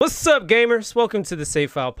What's up, gamers? Welcome to the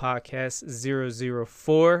Save File Podcast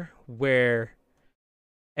 004, where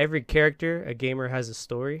every character, a gamer, has a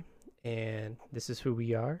story, and this is who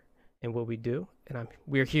we are and what we do. And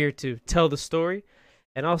we're here to tell the story,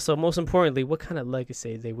 and also, most importantly, what kind of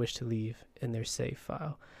legacy they wish to leave in their save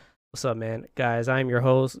file. What's up, man? Guys, I'm your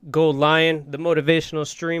host, Gold Lion, the motivational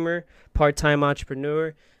streamer, part-time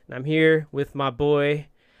entrepreneur, and I'm here with my boy.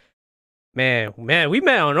 Man, we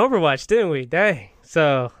met on Overwatch, didn't we? Dang.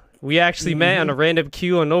 So we actually met on a random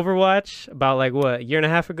queue on Overwatch about a year and a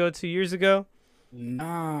half ago, 2 years ago.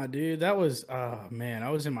 Nah, dude, that was man,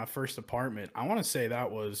 I was in my first apartment. I want to say that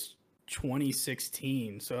was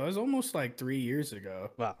 2016, so it was almost like 3 years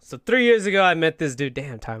ago. Wow. So 3 years ago, I met this dude.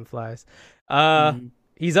 Damn, time flies.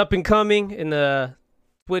 He's up and coming in the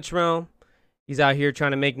Twitch realm. He's out here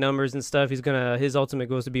trying to make numbers and stuff. His ultimate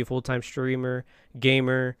goal is to be a full-time streamer,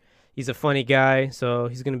 gamer. He's a funny guy, so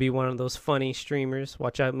he's gonna be one of those funny streamers.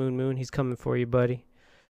 Watch out, Moon. He's coming for you, buddy.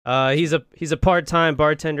 He's a part-time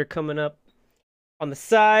bartender coming up on the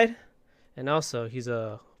side, and also he's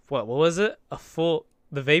what was it? The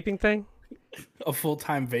vaping thing? A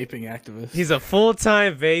full-time vaping activist. He's a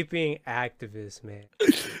full-time vaping activist, man.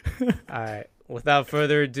 All right. Without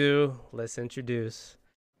further ado, let's introduce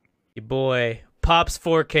your boy Pops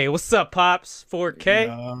 4K. What's up, Pops 4K?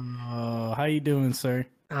 How you doing, sir?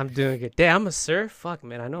 I'm doing good. Damn, I'm a sir? Fuck,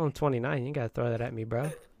 man. I know I'm 29. You gotta throw that at me, bro.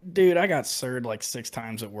 Dude, I got sirred like 6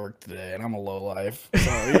 times at work today, and I'm a lowlife.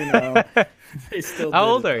 So, you know, they still How did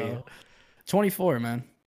old it, are though. you? 24, man.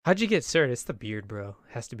 How'd you get sirred? It's the beard, bro.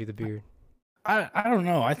 Has to be the beard. I don't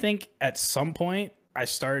know. I think at some point I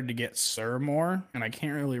started to get sir more, and I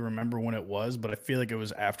can't really remember when it was, but I feel like it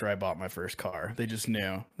was after I bought my first car. They just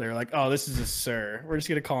knew. They were like, "Oh, this is a sir. We're just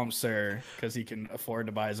gonna call him sir because he can afford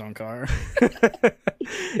to buy his own car."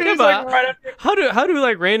 Yeah, but how do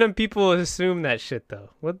like random people assume that shit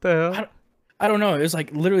though? What the hell? I don't know. It was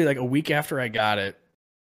like literally like a week after I got it.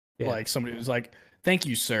 Yeah. Like somebody was like, "Thank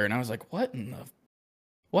you, sir," and I was like, "What in the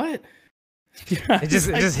what?" It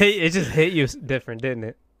just hit you different, didn't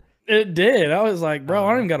it? It did. I was like, "Bro, I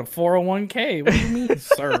don't even got a 401k. What do you mean,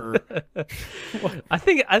 sir?" I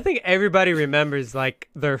think everybody remembers like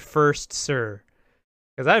their first sir,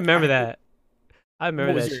 because I remember that. I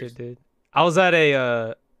remember that shit, dude. I was at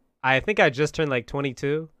I think I just turned like 22.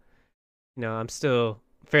 You know, I'm still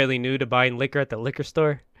fairly new to buying liquor at the liquor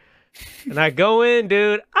store. And I go in,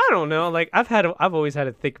 dude. I don't know. Like I've always had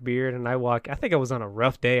a thick beard, and I think I was on a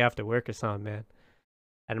rough day after work or something, man.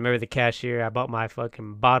 I remember the cashier. I bought my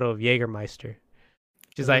fucking bottle of Jägermeister.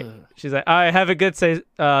 She's like, all right, have a good day.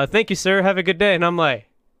 Thank you, sir. Have a good day. And I'm like,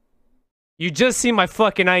 you just see my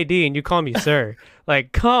fucking ID and you call me sir.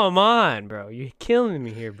 Like, come on, bro. You're killing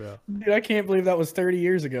me here, bro. Dude, I can't believe that was 30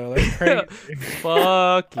 years ago. That's crazy.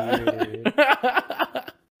 Fuck you, dude.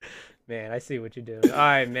 Man, I see what you're doing. All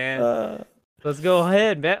right, man. Let's go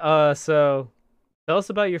ahead, man. So tell us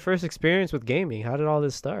about your first experience with gaming. How did all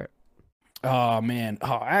this start? Oh man.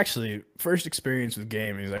 Oh, actually, first experience with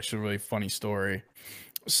gaming is actually a really funny story.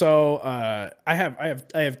 So, I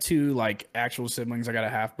have 2 like actual siblings. I got a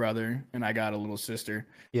half brother and I got a little sister.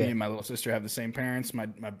 Yeah. Me and my little sister have the same parents.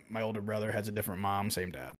 My older brother has a different mom, same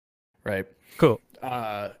dad. Right? Cool.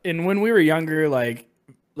 And when we were younger, like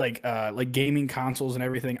gaming consoles and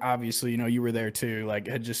everything, obviously, you know, you were there too, like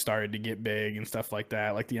had just started to get big and stuff like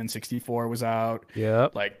that. Like the N64 was out.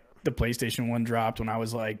 Yep. Like the PlayStation 1 dropped when I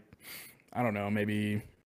was like, I don't know, maybe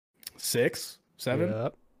 6, 7.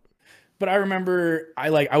 Yep. But I remember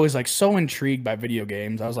I was like so intrigued by video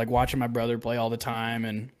games. I was like watching my brother play all the time,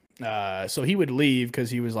 and so he would leave because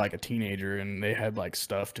he was like a teenager and they had like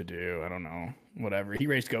stuff to do. I don't know, whatever. He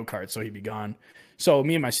raced go-karts, so he'd be gone. So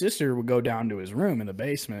me and my sister would go down to his room in the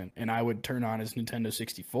basement, and I would turn on his Nintendo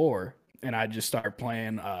 64, and I'd just start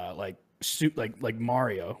playing like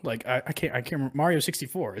Mario. Like I can't remember. Mario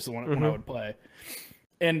 64 is the one I would play,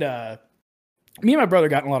 and me and my brother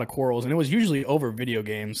got in a lot of quarrels, and it was usually over video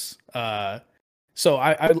games. So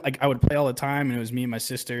I would play all the time, and it was me and my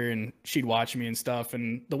sister, and she'd watch me and stuff.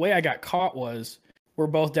 And the way I got caught was we're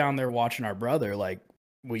both down there watching our brother like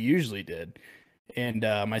we usually did. And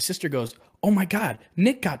my sister goes, "Oh my God,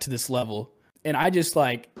 Nick got to this level." And I just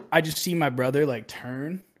see my brother like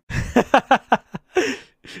turn.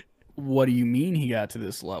 What do you mean he got to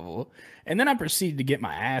this level? And then I proceeded to get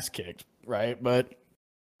my ass kicked, right? But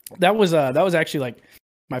that was actually like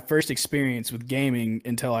my first experience with gaming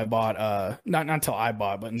until I bought not until I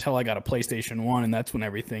bought, but until I got a PlayStation 1, and that's when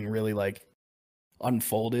everything really like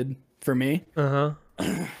unfolded for me.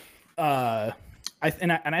 I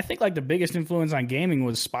think like the biggest influence on gaming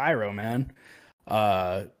was Spyro, man.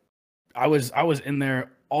 I was in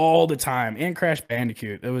there all the time, and Crash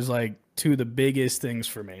Bandicoot. It was like two of the biggest things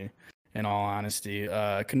for me, in all honesty.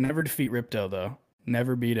 Could never defeat Ripto though.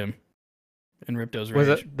 Never beat him in Ripto's Rage.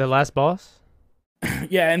 Was it the last boss?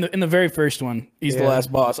 Yeah, in the very first one, he's the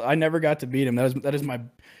last boss. I never got to beat him. That is my.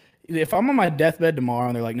 If I'm on my deathbed tomorrow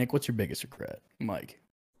and they're like, Nick, what's your biggest regret? I'm like,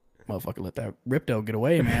 motherfucker, let that Ripto get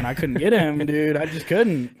away, man. I couldn't get him, dude. I just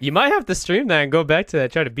couldn't. You might have to stream that and go back to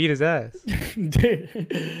that, try to beat his ass.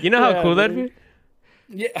 Dude. You know how cool that'd be?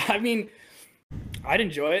 Yeah, I mean, I'd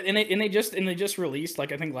enjoy it, and they just released,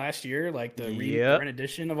 like, I think last year, like the current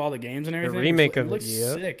edition of all the games and everything. The remake of it. Looks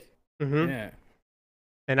sick. Mm-hmm. Yeah.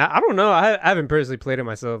 And I don't know. I haven't personally played it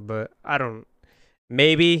myself, but I don't.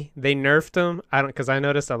 Maybe they nerfed him. I don't, because I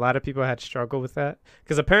noticed a lot of people had struggled with that.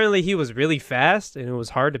 Because apparently he was really fast and it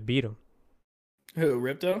was hard to beat him. Who,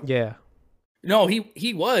 Ripto? Yeah. No,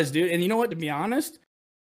 he was, dude. And you know what? To be honest,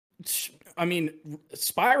 I mean,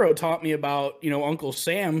 Spyro taught me about, Uncle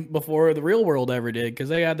Sam before the real world ever did, because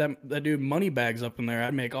they had that dude money bags up in there.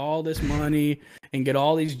 I'd make all this money and get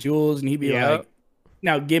all these jewels, and he'd be like,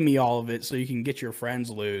 "Now give me all of it so you can get your friends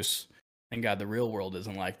loose." And God, the real world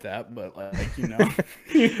isn't like that, but like,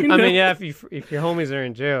 I mean, yeah, if your homies are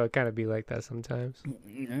in jail, it kind of be like that sometimes.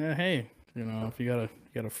 Hey, if you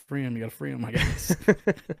gotta free them, you gotta free them, I guess.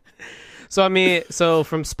 So I mean,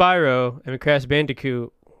 from Spyro and Crash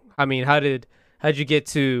Bandicoot, I mean, how'd you get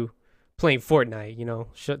to playing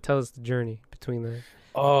Fortnite? Tell us the journey between the.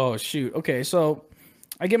 Oh shoot. Okay, so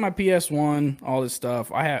I get my PS1, all this stuff.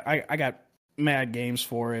 I got mad games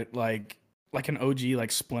for it, like an OG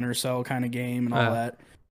like Splinter Cell kind of game and all that.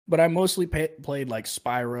 But I mostly played like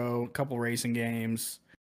Spyro, a couple racing games.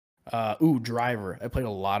 Driver. I played a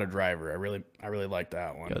lot of Driver. I really liked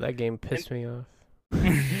that one. Yo, that game pissed me off.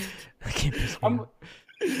 That game pissed me off.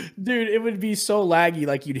 Dude, it would be so laggy.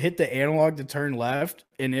 Like, you'd hit the analog to turn left,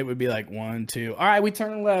 and it would be like 1, 2. All right, we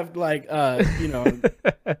turn left. Like, I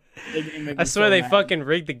swear they fucking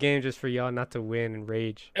rigged the game just for y'all not to win and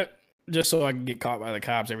rage. Just so I can get caught by the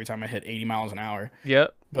cops every time I hit 80 miles an hour.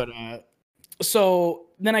 Yep. But so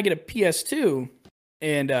then I get a PS2,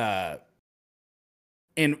 and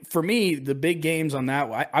for me, the big games on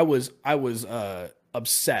that, I was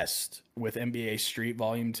obsessed with NBA Street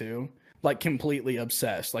Volume 2. Like, completely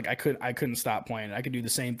obsessed. Like, I couldn't stop playing it. I could do the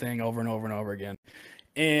same thing over and over and over again.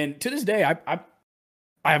 And to this day, I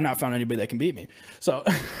have not found anybody that can beat me. So,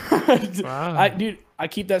 wow. I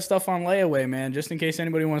keep that stuff on layaway, man, just in case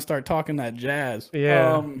anybody wants to start talking that jazz.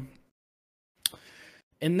 Yeah.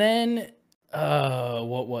 And then,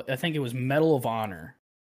 what I think it was Medal of Honor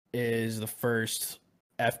is the first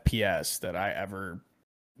FPS that I ever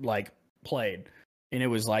played. And it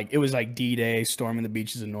was like D-Day, storming the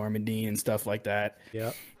beaches of Normandy and stuff like that.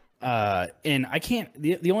 Yep. And I can't.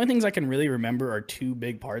 The only things I can really remember are two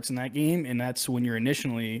big parts in that game, and that's when you're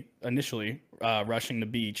initially rushing the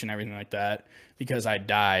beach and everything like that. Because I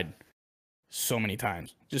died so many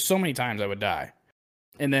times, just so many times I would die.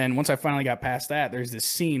 And then once I finally got past that, there's this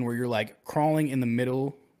scene where you're like crawling in the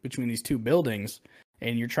middle between these two buildings,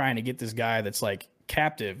 and you're trying to get this guy that's like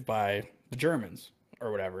captive by the Germans.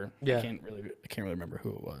 Or whatever. Yeah. I can't really remember who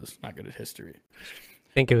it was. Not good at history.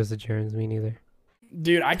 I think it was the Germans. Me neither.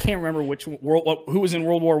 Dude, I can't remember who was in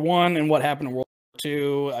World War One and what happened in World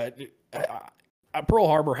War II. Pearl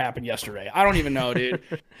Harbor happened yesterday. I don't even know, dude.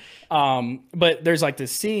 But there's like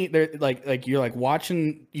this scene there, like you're like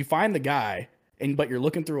watching. You find the guy, but you're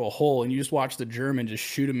looking through a hole, and you just watch the German just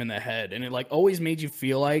shoot him in the head, and it like always made you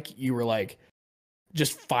feel like you were like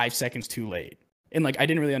just 5 seconds too late. And like I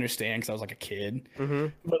didn't really understand because I was like a kid,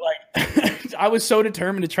 but like I was so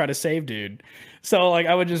determined to try to save dude. So like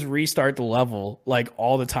I would just restart the level like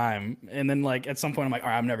all the time, and then like at some point I'm like, all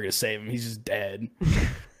right, I'm never gonna save him. He's just dead.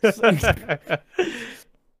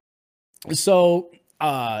 So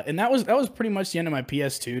and that was pretty much the end of my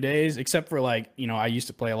PS2 days, except for like I used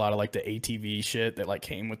to play a lot of like the ATV shit that like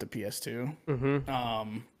came with the PS2.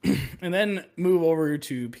 And then move over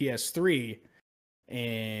to PS3,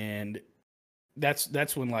 and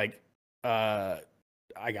that's when like I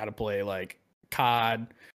got to play like COD,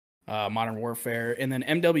 Modern Warfare, and then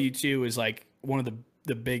MW2 is like one of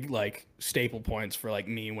the big like staple points for like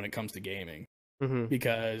me when it comes to gaming,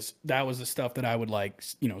 because that was the stuff that I would like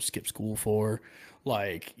skip school for,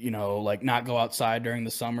 like like not go outside during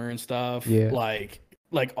the summer and stuff, like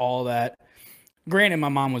all that. Granted, my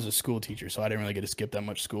mom was a school teacher, so I didn't really get to skip that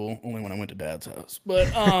much school, only when I went to Dad's house. But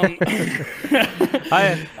hi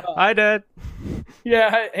Dad.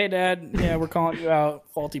 Yeah, hey Dad. Yeah, we're calling you out.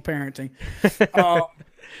 Faulty parenting.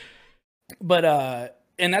 But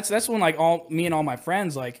and that's when like me and all my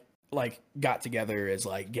friends, like like got together as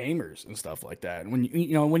like gamers and stuff like that. And when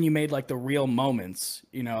when you made like the real moments,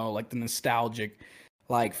 like the nostalgic,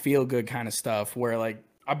 like feel good kind of stuff where like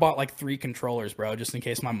I bought like 3 controllers, bro, just in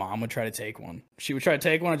case my mom would try to take one. She would try to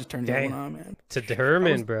take one, I just turned the other one on, man.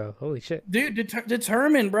 Determined, bro. Holy shit. Dude,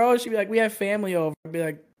 determined, bro. She'd be like, we have family over. I'd be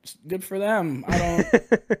like, good for them. I don't.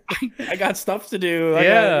 I got stuff to do.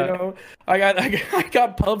 I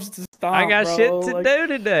got pubs to stop. I got bro. shit to do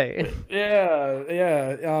today.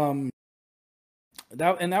 Yeah.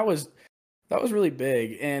 That was really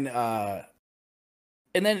big, and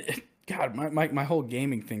then God, my whole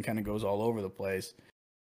gaming thing kind of goes all over the place.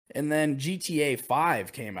 And then GTA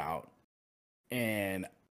 5 came out, and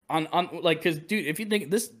on like, because dude, if you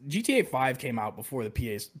think this GTA 5 came out before the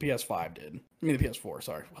PS5 did. I mean the PS4.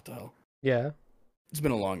 Sorry, what the hell? Yeah, it's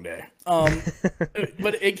been a long day.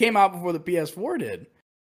 But it came out before the PS4 did,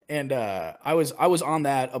 and I was on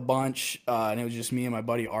that a bunch, and it was just me and my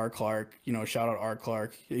buddy R. Clark. Shout out R.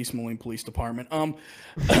 Clark, East Moline Police Department.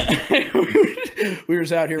 We were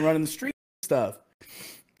just out here running the street stuff.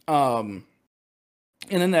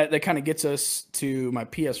 And then that kind of gets us to my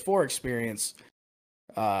PS4 experience,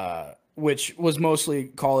 which was mostly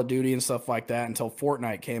Call of Duty and stuff like that until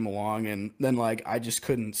Fortnite came along. And then like I just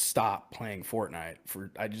couldn't stop playing Fortnite.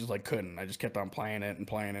 I just like couldn't. I just kept on playing it and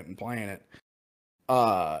playing it and playing it.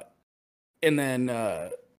 And then,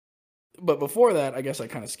 but before that, I guess I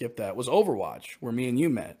kind of skipped that, was Overwatch, where me and you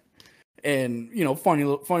met. And funny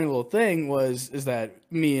little thing is that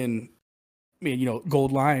me and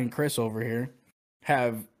Gold Lion Chris over here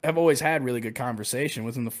have always had really good conversation.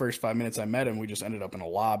 Within the first 5 minutes I met him, we just ended up in a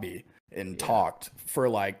lobby and talked for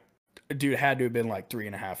like, dude, it had to have been like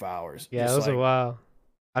 3.5 hours. Yeah, it was a while.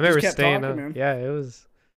 I remember staying up. Man. Yeah, it was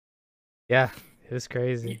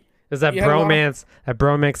crazy. It was that bromance. That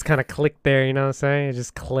bromance kind of clicked there. You know what I'm saying? It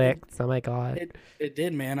just clicked. Oh my god. It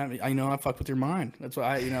did, man. I fucked with your mind. That's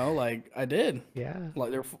why I did. Yeah.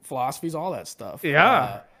 Like their philosophies, all that stuff.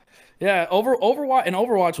 Yeah. Yeah,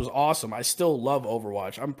 Overwatch was awesome. I still love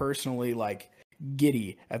Overwatch. I'm personally like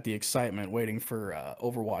giddy at the excitement waiting for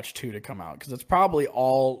Overwatch 2 to come out, because it's probably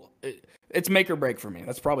it's make or break for me.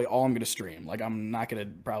 That's probably all I'm gonna stream. Like I'm not gonna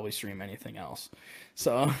probably stream anything else.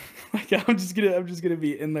 So like I'm just gonna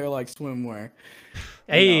be in there like swimwear.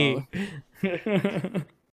 Hey.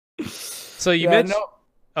 So you mentioned. No.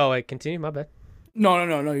 Oh wait, continue. My bad. No.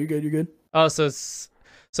 You're good. Oh,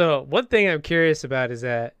 so one thing I'm curious about is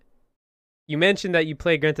that you mentioned that you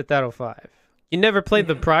played Grand Theft Auto 5. You never played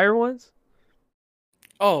the prior ones?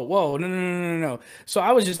 Oh, whoa, no. So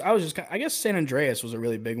I was just I guess San Andreas was a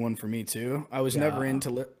really big one for me too. I was never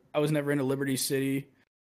into Liberty City.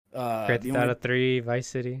 Grand Theft Auto 3, Vice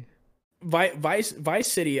City. Vice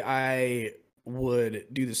City, I would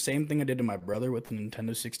do the same thing I did to my brother with the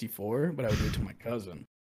Nintendo 64, but I would do it to my cousin.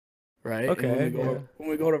 Right? Okay. When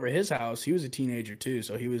we go over his house, he was a teenager too,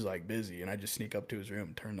 so he was like busy, and I just sneak up to his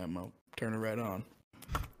room, turn it right on.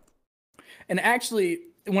 And actually,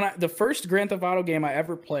 the first Grand Theft Auto game I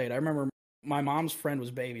ever played, I remember my mom's friend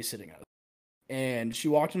was babysitting us, and she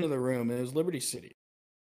walked into the room, and it was Liberty City,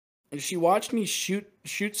 and she watched me shoot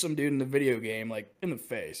some dude in the video game, like in the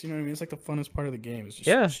face. You know what I mean? It's like the funnest part of the game. Is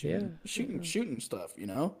just shooting stuff.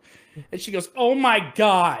 And she goes, "Oh my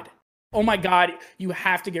god, you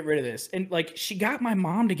have to get rid of this." And like she got my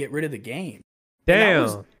mom to get rid of the game.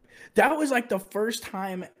 Damn. That was like the first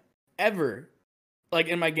time ever, like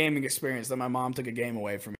in my gaming experience, that my mom took a game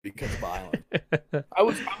away from me because of violence. I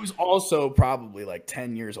was also probably like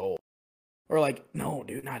 10 years old, or like no,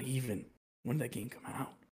 dude, not even. When did that game come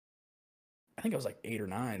out? I think I was like 8 or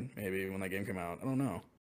 9, maybe, when that game came out. I don't know.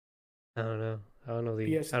 I don't know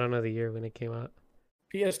the year when it came out.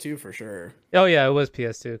 PS2 for sure. Oh yeah, it was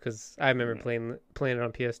PS2, because I remember playing it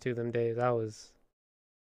on PS2 them days. I was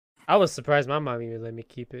surprised my mom even let me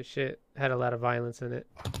keep it. Shit, had a lot of violence in it.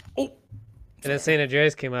 Oh. And then San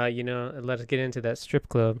Andreas came out, it let us get into that strip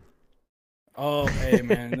club. Oh, hey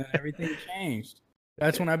man, then everything changed.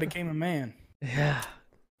 That's when I became a man. Yeah,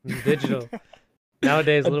 digital.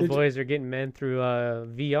 Nowadays, little boys are getting men through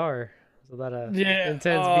VR. There's a lot of intense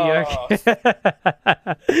VR.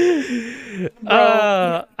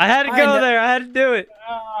 I had to go there. I had to do it.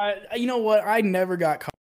 You know what? I never got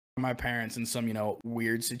caught by my parents in some,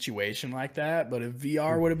 weird situation like that. But if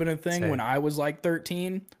VR would have been a thing when I was like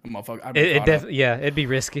 13, motherfucker, I'd be caught up. Yeah, it'd be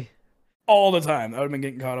risky. All the time. I would have been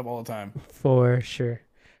getting caught up all the time. For sure.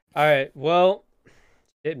 All right. Well,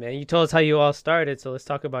 man, you told us how you all started, so let's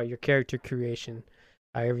talk about your character creation,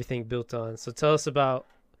 how everything built on. So tell us about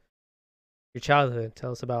your childhood.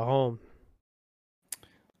 Tell us about home.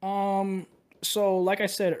 So like I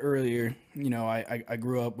said earlier, I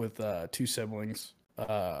grew up with 2 siblings.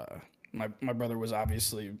 My brother was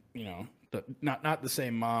obviously, you know, not the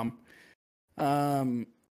same mom.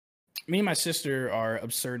 Me and my sister are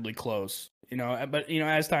absurdly close, you know, but you know,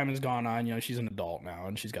 as time has gone on, you know, she's an adult now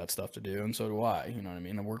and she's got stuff to do, and so do I. You know what I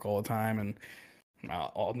mean? I work all the time, and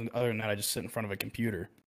other than that, I just sit in front of a computer.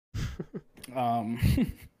 um,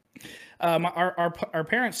 our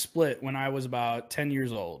parents split when I was about 10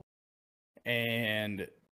 years old, and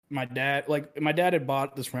my dad had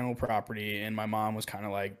bought this rental property, and my mom was kind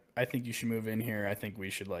of like, I think you should move in here. I think we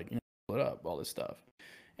should, like, you know, split up, all this stuff.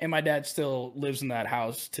 And my dad still lives in that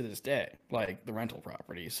house to this day, like the rental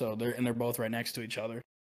property. So they're both right next to each other.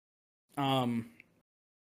 My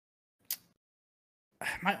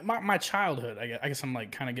childhood, I guess I'm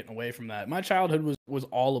like kind of getting away from that. My childhood was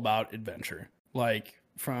all about adventure. Like,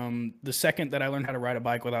 from the second that I learned how to ride a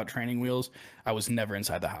bike without training wheels, I was never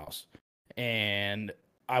inside the house. And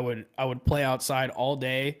I would play outside all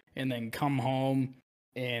day and then come home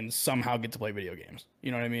and somehow get to play video games. You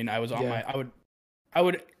know what I mean? I was on I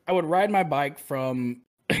would ride my bike from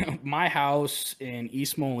my house in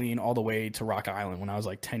East Moline all the way to Rock Island when I was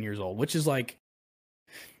like 10 years old, which is like,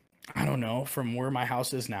 I don't know, from where my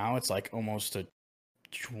house is now, it's like almost a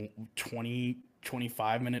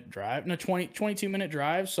 25 minute drive. No, 22 minute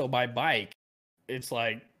drive. So by bike, it's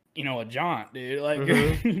like, you know, a jaunt, dude. Like,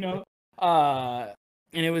 you know,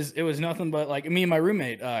 and it was nothing but like me and my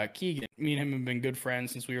roommate, Keegan, me and him have been good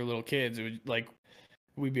friends since we were little kids. It was like,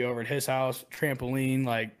 we'd be over at his house, trampoline,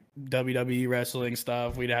 like WWE wrestling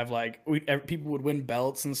stuff. We'd have like, people would win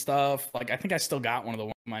belts and stuff. Like, I think I still got one of the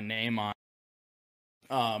ones with my name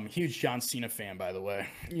on. Huge John Cena fan, by the way.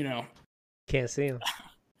 You know, can't see him.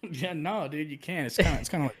 Yeah, no, dude, you can. It's kind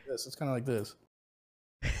of like this. It's kind of like this.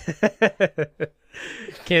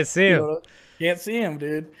 Can't see him. You know, can't see him,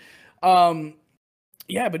 dude.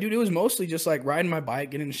 Yeah, but dude, it was mostly just like riding my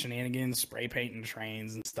bike, getting shenanigans, spray painting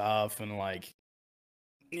trains and stuff, and like,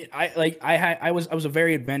 I was a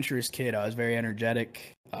very adventurous kid. I was very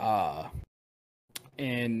energetic,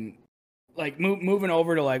 and like moving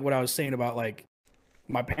over to like what I was saying about like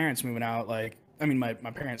my parents moving out. Like, I mean, my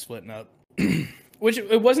parents splitting up, which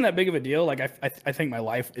it wasn't that big of a deal. Like, I think my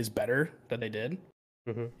life is better that they did.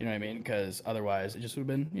 You know what I mean? Because otherwise, it just would have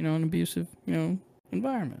been, you know, an abusive, you know,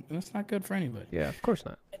 environment, and that's not good for anybody. Yeah, of course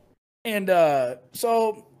not. And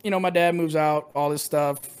so, you know, my dad moves out, all this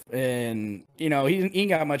stuff, and you know, he ain't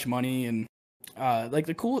got much money, and like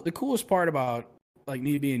the coolest part about like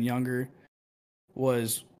me being younger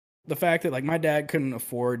was the fact that like my dad couldn't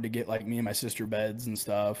afford to get like me and my sister beds and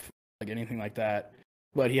stuff, like anything like that.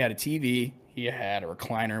 But he had a TV, he had a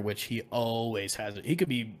recliner, which he always has. He could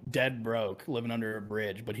be dead broke, living under a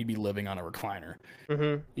bridge, but he'd be living on a recliner.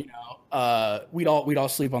 You know, we'd all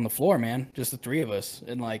sleep on the floor, man, just the three of us,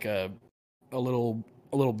 in like a little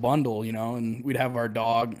bundle, you know. And we'd have our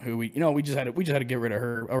dog, who we just had to get rid of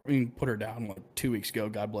her. Or we put her down like 2 weeks ago.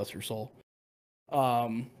 God bless her soul.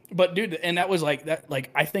 But dude, and that was like that. Like,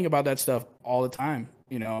 I think about that stuff all the time.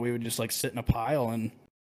 You know, we would just like sit in a pile and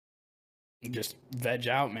just veg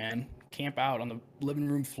out, man. Camp out on the living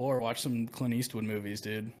room floor, watch some Clint Eastwood movies,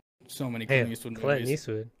 dude. So many Clint Eastwood movies. Clint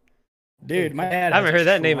Eastwood. Dude, my dad. I haven't heard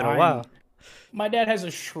that name in a while. My dad has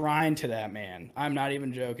a shrine to that man. I'm not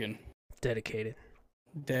even joking. Dedicated.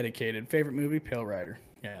 Favorite movie? Pale Rider.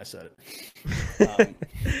 Yeah, I said it.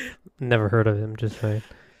 Never heard of him, just fine.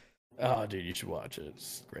 Oh, dude, you should watch it.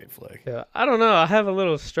 It's a great flick. Yeah, I don't know. I have a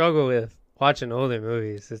little struggle with watching older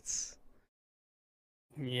movies.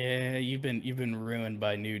 Yeah, you've been ruined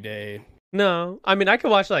by New Day. No, I mean, I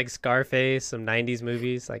could watch like Scarface, some '90s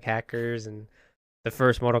movies like Hackers, and the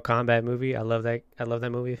first Mortal Kombat movie. I love that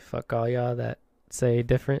movie. Fuck all y'all that say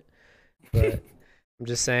different, but I'm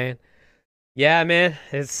just saying. Yeah, man,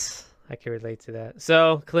 I can relate to that.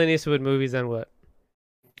 So Clint Eastwood movies, and what?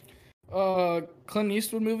 Clint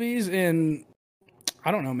Eastwood movies, and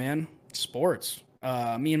I don't know, man. Sports.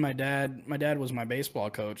 Me and my dad was my baseball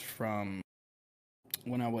coach from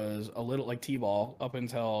when I was a little, like T-ball, up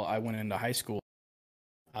until I went into high school.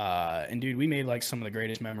 And dude, we made like some of the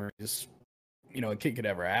greatest memories, you know, a kid could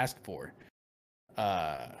ever ask for.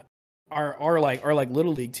 Our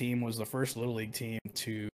little league team was the first little league team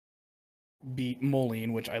to beat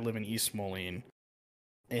Moline, which I live in East Moline.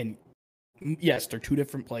 And yes, they're two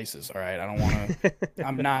different places. All right, I don't want to.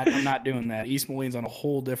 I'm not doing that. East Moline's on a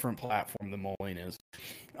whole different platform than Moline is.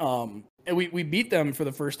 And we beat them for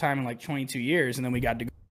the first time in like 22 years, and then we got to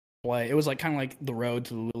play. It was like kind of like the road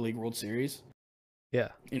to the Little League World Series. Yeah,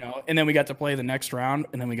 you know. And then we got to play the next round,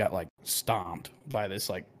 and then we got like stomped by this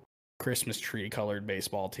like Christmas tree colored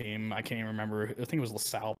baseball team. I can't even remember. I think it was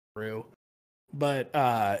LaSalle, Peru. But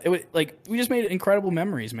it was like we just made incredible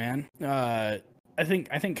memories, man. I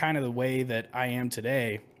think kind of the way that I am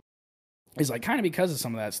today is like kind of because of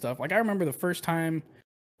some of that stuff. Like I remember the first time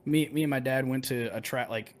me and my dad went to a track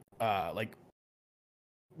like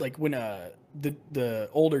when the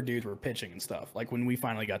older dudes were pitching and stuff. Like when we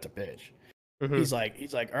finally got to pitch. Mm-hmm. He's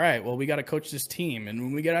like, all right, well, we got to coach this team, and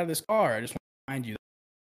when we get out of this car, I just want to remind you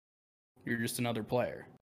that you're just another player.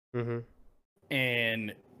 Mm-hmm.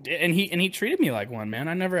 And he treated me like one, man.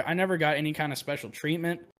 I never got any kind of special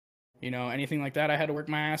treatment, anything like that. I had to work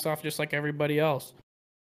my ass off just like everybody else,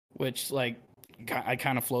 which like I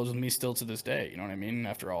kind of flows with me still to this day. You know what I mean?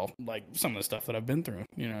 After all, like some of the stuff that I've been through,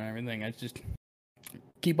 everything. I just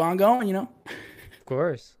keep on going, Of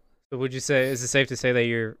course. So would you say, is it safe to say that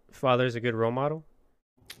your father is a good role model?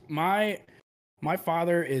 My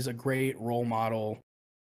father is a great role model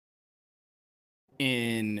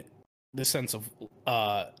in the sense of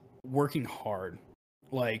working hard,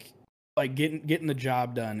 like getting the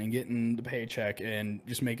job done and getting the paycheck and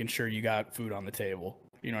just making sure you got food on the table.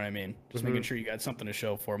 You know what I mean? Just making sure you got something to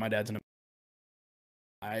show for. My dad's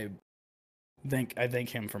I thank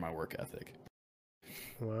him for my work ethic.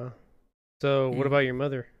 Wow. So what about your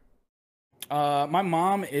mother? My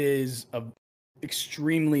mom is a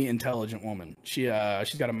extremely intelligent woman. She's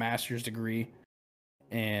got a master's degree,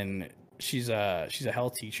 and she's a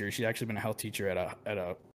health teacher. She's actually been a health teacher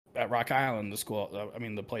at Rock Island, the school. I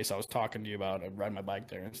mean, the place I was talking to you about. I ride my bike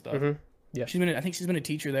there and stuff. Mm-hmm. Yeah. I think she's been a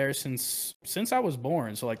teacher there since I was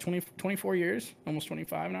born. So like 24 years, almost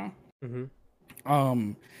 25 now.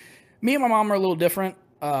 Mm-hmm. Me and my mom are a little different.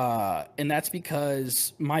 And that's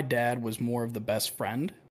because my dad was more of the best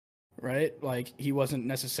friend, right? Like he wasn't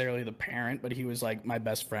necessarily the parent, but he was like my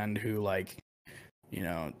best friend who like,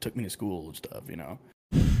 took me to school and stuff,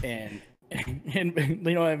 and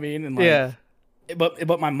you know what I mean? And like, yeah.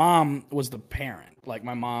 But my mom was the parent. Like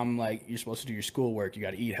my mom, like you're supposed to do your schoolwork. You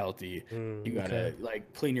got to eat healthy. You got to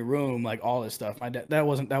like clean your room, like all this stuff. My dad, that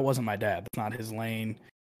wasn't my dad. That's not his lane.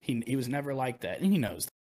 He was never like that, and he knows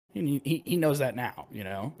that. He knows that now,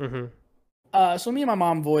 Mm-hmm. So me and my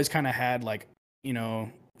mom have always kind of had like,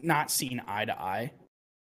 not seen eye to eye,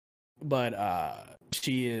 but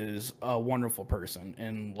she is a wonderful person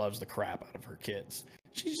and loves the crap out of her kids.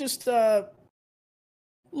 She's just a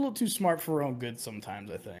little too smart for her own good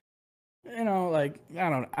sometimes, I think. Like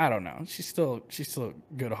I don't know. She's still a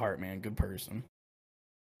good heart, man, good person.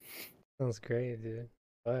 Sounds great, dude.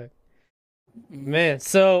 Fuck. Man,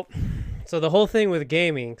 so the whole thing with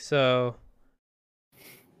gaming, so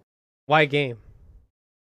why game?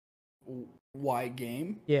 Why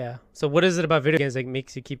game? Yeah. So what is it about video games that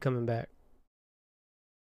makes you keep coming back?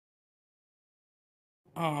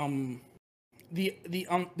 The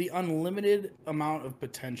unlimited amount of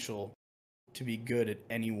potential to be good at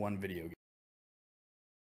any one video game.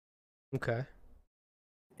 Okay.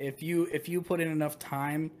 If you put in enough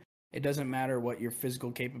time, it doesn't matter what your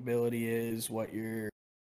physical capability is, what your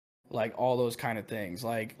like all those kind of things.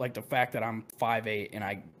 Like the fact that I'm 5'8" and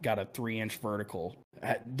I got a 3-inch vertical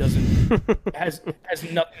doesn't has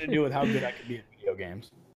nothing to do with how good I could be at video games.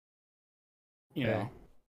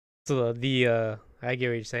 So the I get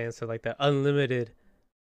what you're saying. So like the unlimited,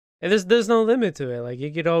 and there's no limit to it. Like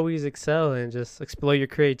you could always excel and just explore your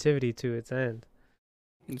creativity to its end.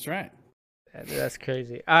 That's right. That's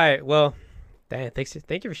crazy. All right. Well, thank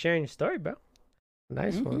you for sharing your story, bro.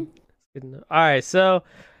 Nice one. Good enough. All right. So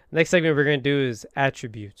next segment we're gonna do is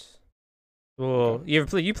attributes. Well,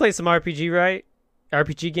 okay. You play some RPG, right?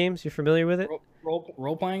 RPG games. You're familiar with it?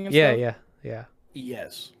 Role playing and stuff? Yeah.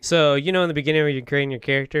 Yes. So in the beginning when you're creating your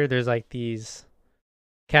character, there's like these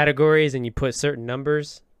categories, and you put certain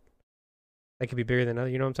numbers. That could be bigger than other.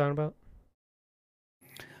 You know what I'm talking about?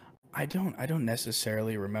 I don't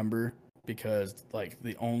necessarily remember, because like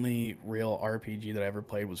the only real RPG that I ever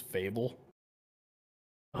played was Fable.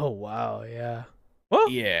 Oh wow, yeah. Well,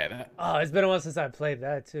 yeah. It's been a while since I played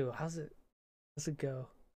that too. How's it go?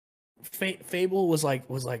 Fable was like,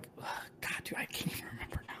 God, dude, I can't even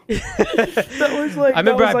remember now. That was like, I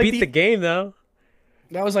remember I beat the game though.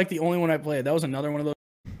 That was like the only one I played. That was another one of those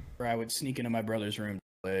where I would sneak into my brother's room to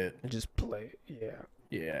play it. And just play it. Yeah.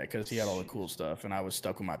 Yeah, because he had all the cool stuff, and I was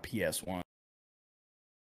stuck with my PS1.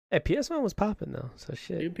 Hey, PS1 was popping though, so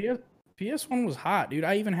shit. Dude, PS1 was hot, dude.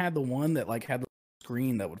 I even had the one that like had the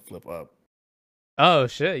screen that would flip up. Oh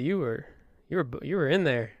shit, you were in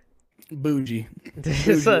there. Bougie.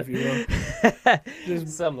 Bougie, if you will.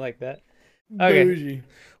 Just something like that. Okay. Bougie.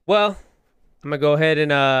 Well, I'm gonna go ahead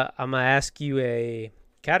and I'm gonna ask you a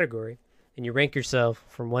category, and you rank yourself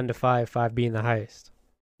from 1 to 5, 5 being the highest.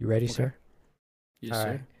 You ready, sir? Yes, all sir.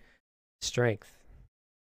 Right. Strength.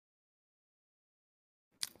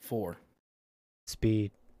 4.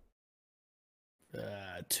 Speed.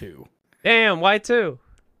 2. Damn, why 2?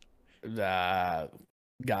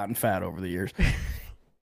 Gotten fat over the years.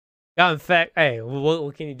 In fact, hey,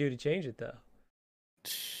 what can you do to change it though?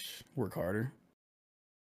 Work harder.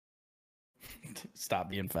 Stop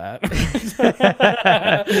being fat.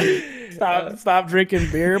 stop drinking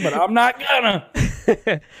beer, but I'm not gonna.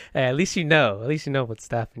 Hey, at least you know. At least you know what's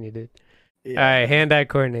stopping you, dude. Yeah. All right, hand-eye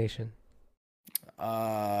coordination.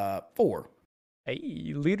 4.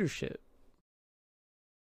 Hey, leadership.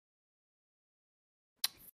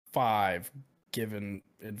 5, given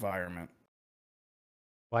environment.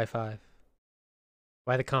 Why 5?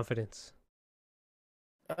 Why the confidence?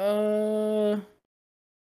 I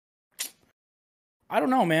don't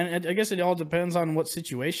know, man. I guess it all depends on what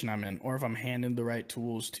situation I'm in, or if I'm handed the right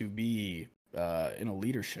tools to be in a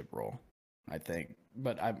leadership role. I think,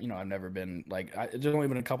 but I've never been like. There's only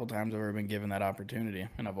been a couple times I've ever been given that opportunity,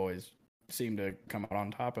 and I've always seemed to come out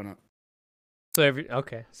on top in it.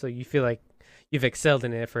 So you feel like you've excelled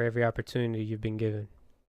in it for every opportunity you've been given.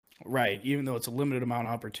 Right, even though it's a limited amount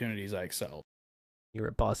of opportunities, I excelled. You're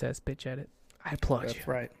a boss ass bitch at it. I applaud you. That's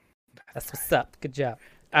right. That's what's up. Good job.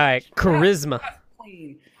 All right, charisma.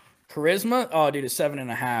 Charisma? Oh, dude, it's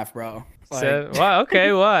 7.5, bro. Like, wow.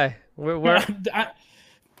 Okay, why? Where?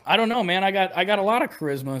 I don't know, man. I got a lot of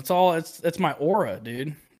charisma. It's my aura,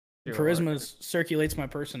 dude. Charisma circulates my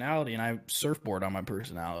personality, and I surfboard on my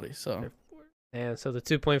personality. So, yeah. So the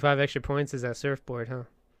 2.5 extra points is that surfboard, huh?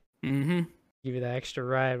 Mm-hmm. Give you that extra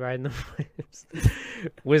riding the waves.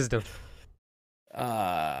 Wisdom.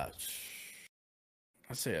 I'd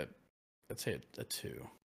say a 2.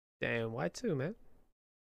 Damn, why 2, man?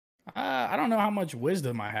 I don't know how much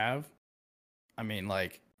wisdom I have. I mean,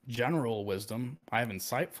 like general wisdom. I have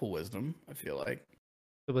insightful wisdom. I feel like.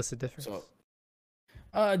 So what's the difference? So,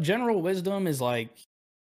 general wisdom is like,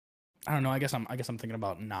 I don't know. I guess I'm thinking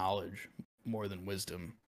about knowledge more than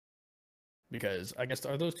wisdom. Because I guess,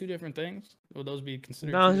 are those 2 different things? Would those be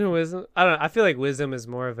considered? Knowledge and wisdom. I don't know. I feel like wisdom is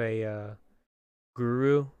more of a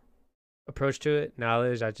guru approach to it.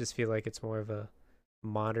 Knowledge, I just feel like it's more of a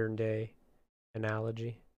modern day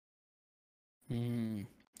analogy. Then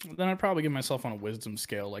I'd probably give myself on a wisdom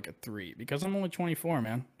scale like a 3 because I'm only 24,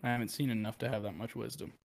 man. I haven't seen enough to have that much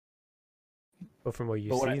wisdom. But from what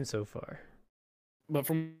you've seen so far. But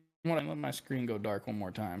from what I let my screen go dark one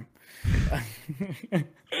more time.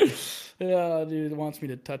 Yeah, dude, it wants me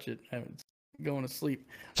to touch it. I'm going to sleep.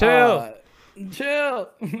 Chill. Chill.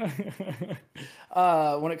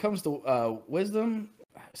 When it comes to wisdom,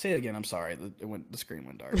 say it again. I'm sorry. The screen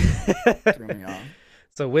went dark. Threw me off.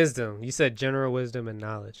 So wisdom. You said general wisdom and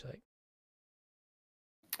knowledge, like.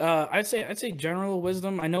 I'd say general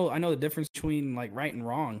wisdom. I know the difference between like right and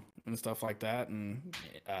wrong and stuff like that, and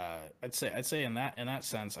I'd say in that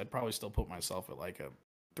sense, I'd probably still put myself at like a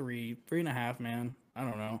 3.5, man. I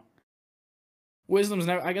don't know. Wisdom's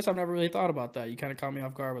never. I guess I've never really thought about that. You kind of caught me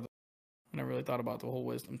off guard with it. I never really thought about the whole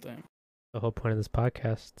wisdom thing. The whole point of this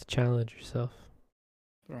podcast is to challenge yourself.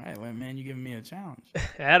 All right, well, man, you giving me a challenge.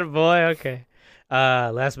 Attaboy, okay.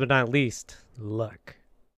 Last but not least, luck.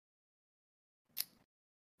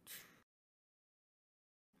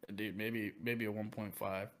 Dude, maybe a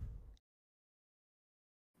 1.5.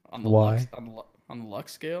 Why? On the luck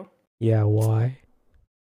scale? Yeah, why?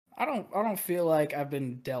 I don't feel like I've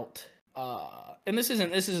been dealt. And this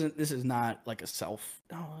is not like a self.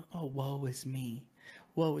 Oh, woe is me.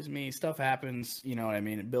 Woe is me. Stuff happens. You know what I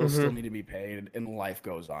mean. Bills still need to be paid, and life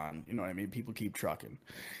goes on. You know what I mean. People keep trucking.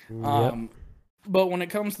 Yep. But when it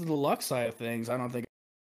comes to the luck side of things, I don't think.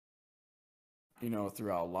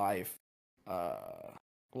 Throughout life,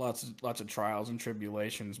 lots of trials and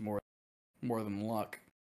tribulations more than luck.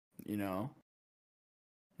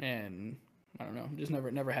 And I don't know. Just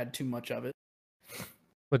never had too much of it.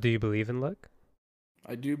 What, do you believe in luck?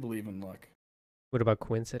 I do believe in luck. What about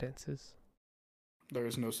coincidences? There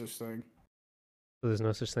is no such thing. So there's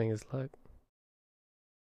no such thing as luck.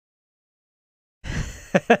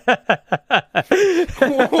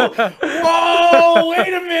 Whoa!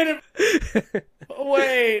 Wait a minute.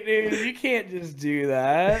 Wait, dude, you can't just do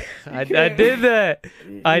that. I did that.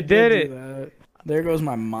 I did it. That. There goes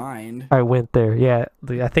my mind. I went there. Yeah,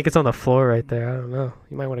 I think it's on the floor right there. I don't know.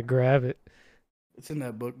 You might want to grab it. It's in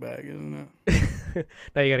that book bag, isn't it?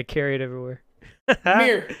 Now you got to carry it everywhere.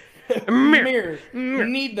 Mirror. Mirror.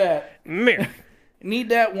 Need that. Mirror. Need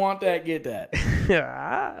that, want that, get that.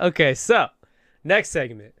 Okay, so next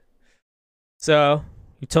segment. So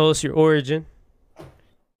you told us your origin.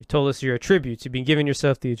 You told us your attributes. You've been giving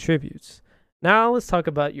yourself the attributes. Now let's talk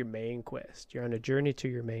about your main quest. You're on a journey to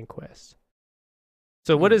your main quest.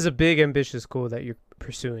 So what is a big ambitious goal that you're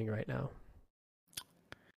pursuing right now?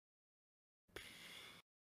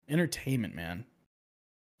 Entertainment, man.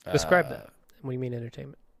 Describe that. What do you mean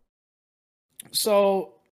entertainment?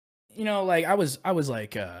 So, like I was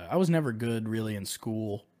never good really in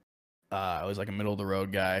school. I was like a middle of the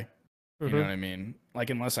road guy. You know what I mean?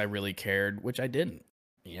 Like unless I really cared, which I didn't.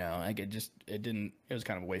 Like it was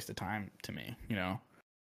kind of a waste of time to me,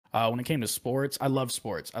 When it came to sports, I love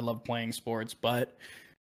sports. I love playing sports, but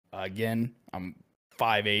again, I'm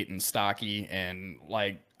 5'8" and stocky, and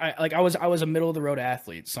I was a middle of the road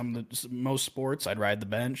athlete. Most sports I'd ride the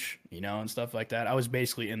bench, and stuff like that. I was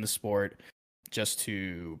basically in the sport just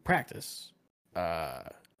to practice.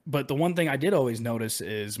 But the one thing I did always notice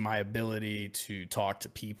is my ability to talk to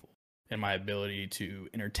people and my ability to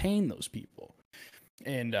entertain those people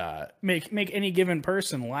and make any given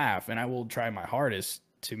person laugh. And I will try my hardest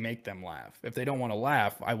to make them laugh. If they don't want to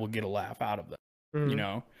laugh, I will get a laugh out of them,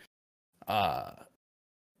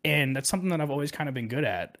 and that's something that I've always kind of been good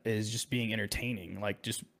at, is just being entertaining, like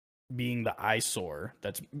just being the eyesore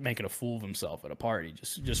that's making a fool of himself at a party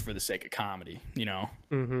just for the sake of comedy,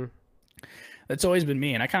 That's always been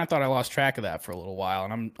me, and I kind of thought I lost track of that for a little while,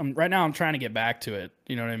 and I'm right now I'm trying to get back to it.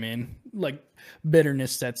 You know what I mean? Like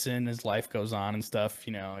bitterness sets in as life goes on and stuff.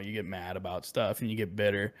 You get mad about stuff and you get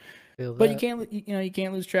bitter, but you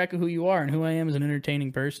can't lose track of who you are, and who I am as an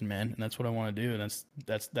entertaining person, man. And that's what I want to do, and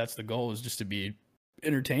that's the goal, is just to be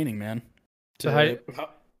entertaining, man. To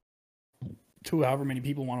however many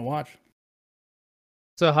people want to watch.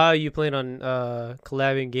 So how you plan on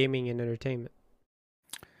collabing gaming and entertainment?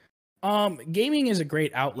 Gaming is a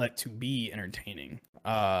great outlet to be entertaining.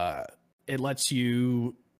 It lets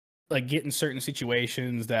you like get in certain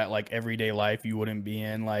situations that like everyday life you wouldn't be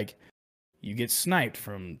in. Like you get sniped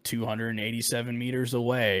from 287 meters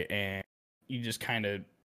away, and you just kind of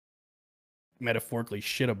metaphorically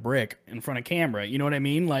shit a brick in front of camera. You know what I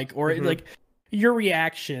mean? Like, or like your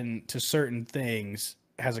reaction to certain things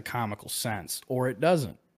has a comical sense, or it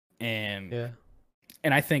doesn't.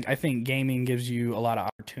 And I think gaming gives you a lot of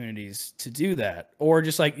opportunities to do that, or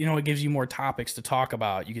just like, it gives you more topics to talk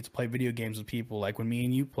about. You get to play video games with people. Like when me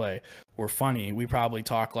and you play, we're funny. We probably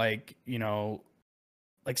talk like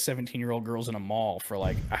 17-year-old girls in a mall for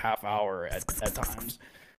like a half hour at times.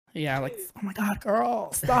 Yeah, like, oh my God,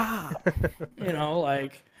 girl, stop. Yeah.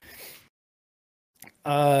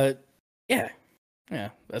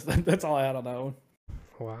 That's all I had on that one.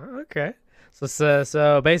 Wow. Okay.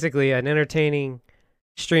 So basically, an entertaining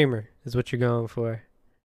streamer is what you're going for.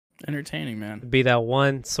 Entertaining, man. Be that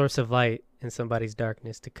one source of light in somebody's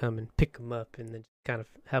darkness to come and pick them up and then kind of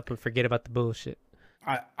help them forget about the bullshit.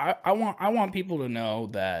 I want people to know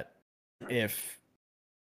that if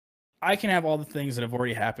I can have all the things that have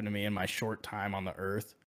already happened to me in my short time on the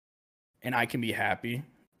earth, and I can be happy,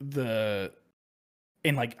 I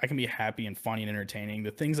can be happy and funny and entertaining,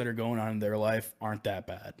 the things that are going on in their life aren't that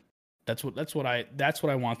bad. That's what I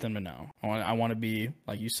want them to know. I want to be,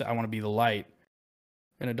 like you said, I want to be the light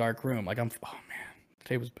in a dark room. Like oh man,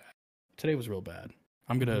 today was bad. Today was real bad.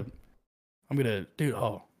 I'm gonna, dude.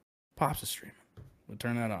 Oh, Pops is streaming. We'll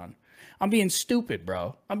turn that on. I'm being stupid,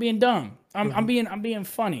 bro. I'm being dumb. I'm being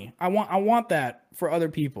funny. I want that for other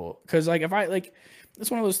people, because like if I like, it's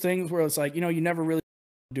one of those things where it's like, you never really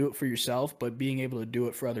do it for yourself, but being able to do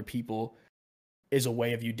it for other people is a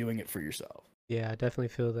way of you doing it for yourself. Yeah, I definitely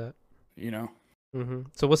feel that.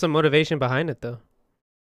 So what's the motivation behind it though?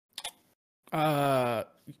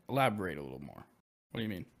 Elaborate a little more. What do you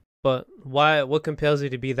mean? But why? What compels you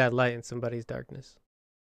to be that light in somebody's darkness?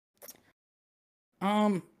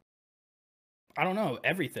 I don't know.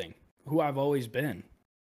 Everything. Who I've always been.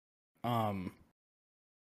 I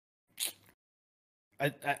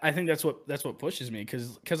think that's what pushes me,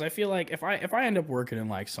 because I feel like if I end up working in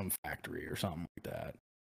like some factory or something like that,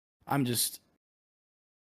 I'm just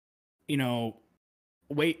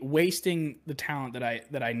wasting the talent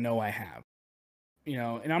that I know I have.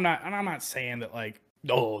 And I'm not saying that like,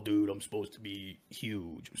 oh dude, I'm supposed to be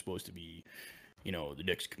huge. I'm supposed to be, the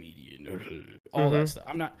next comedian, all that stuff.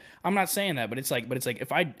 I'm not saying that, but it's like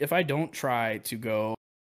if I don't try to go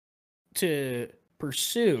to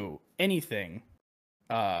pursue anything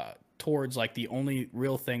towards like the only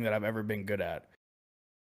real thing that I've ever been good at,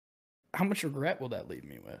 how much regret will that leave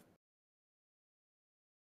me with?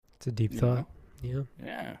 It's a deep thought.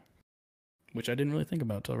 Yeah. Which I didn't really think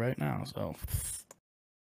about till right now. So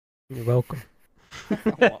you're welcome.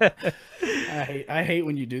 I hate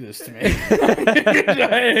when you do this to me.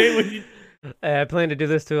 I hate when you. I plan to do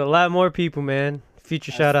this to a lot more people, man.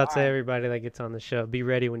 Future shout out to everybody that gets on the show. Be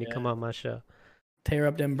ready when you come on my show. Tear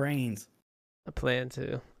up them brains. I plan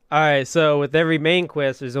to. All right, so with every main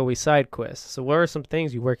quest, there's always side quests. So what are some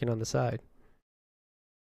things you're working on the side?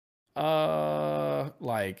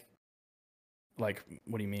 Like,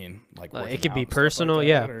 what do you mean? Like It working could out be and stuff like personal,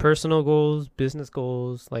 yeah, that, or personal goals, business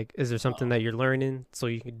goals. Like, is there something oh, that you're learning so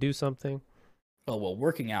you can do something? oh well,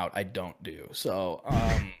 working out I don't do. So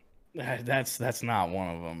that's not one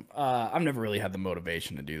of them. I've never really had the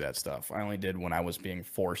motivation to do that stuff. I only did when I was being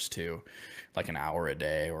forced to, like an hour a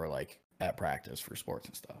day or like at practice for sports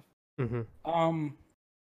and stuff. Mm-hmm. Um,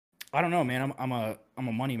 I don't know, man. I'm a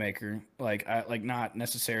money maker. Like I like not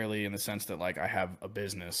necessarily in the sense that like I have a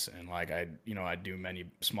business and like I do many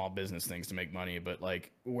small business things to make money, but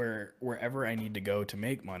like wherever I need to go to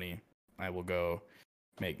make money, I will go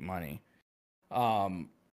make money. Um,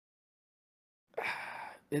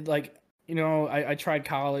 it like I tried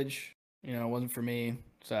college. It wasn't for me.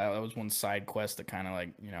 So that was one side quest that kind of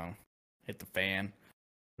like hit the fan.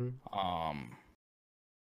 Mm-hmm. Um,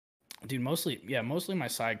 dude, mostly my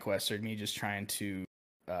side quests are me just trying to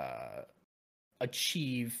uh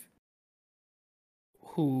achieve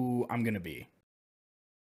who I'm gonna be.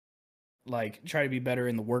 Like try to be better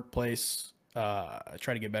in the workplace. Try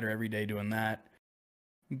to get better every day doing that.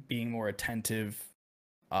 Being more attentive.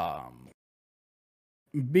 Um,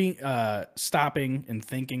 being stopping and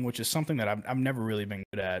thinking, which is something that I've never really been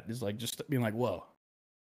good at. Is like just being like, whoa,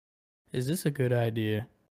 is this a good idea?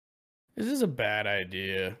 Is this a bad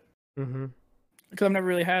idea? Mm-hmm. Because I've never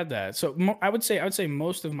really had that. So I would say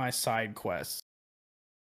most of my side quests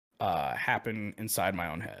happen inside my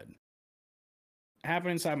own head.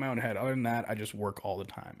 Happen inside my own head. Other than that, I just work all the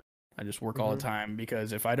time. I just work all the Mm-hmm. time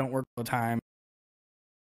because if I don't work all the time,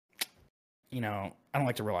 I don't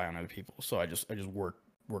like to rely on other people. So I just work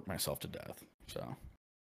myself to death. So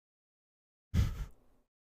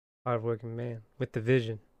Hardworking man with the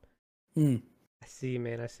vision. mm. I see,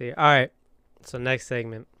 man. I see. All right. So next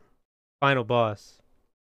segment, final boss.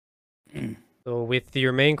 So with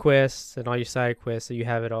your main quests and all your side quests, so you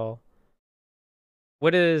have it all.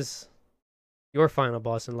 What is your final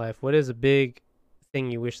boss in life? What is a big thing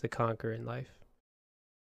you wish to conquer in life?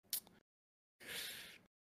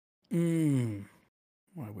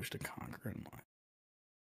 What I wish to conquer in life.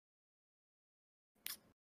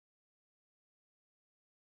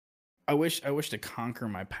 I wish to conquer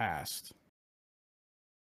my past.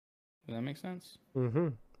 Does that make sense? Mm-hmm.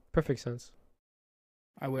 Perfect sense.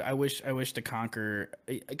 I wish to conquer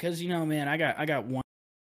because man, I got one.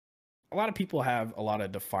 A lot of people have a lot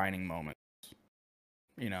of defining moments.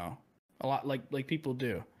 A lot like people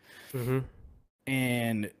do, Mm-hmm.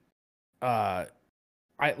 and I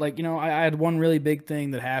like I had one really big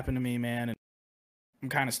thing that happened to me, man, and I'm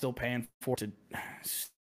kind of still paying for it.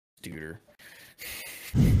 Studer.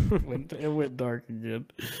 It went dark again.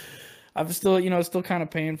 I'm still kind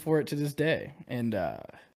of paying for it to this day, and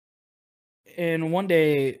one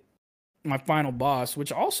day my final boss,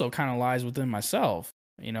 which also kind of lies within myself,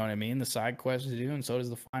 you know what I mean? The side quests do, and so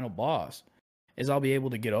does the final boss. Is I'll be able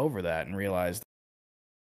to get over that and realize,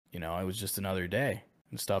 it was just another day,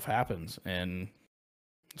 and stuff happens, and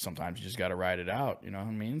sometimes you just got to ride it out. You know what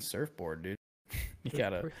I mean? Surfboard, dude. You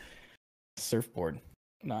gotta surfboard,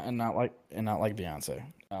 not like Beyonce.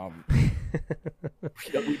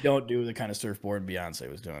 We don't do the kind of surfboard Beyonce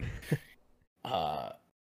was doing. Yeah,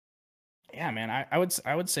 man. I would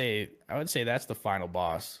say that's the final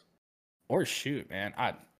boss. Or shoot, man.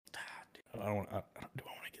 I don't want. Do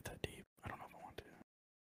I want to get that deep? I don't know if I want to.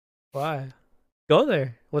 Why? Go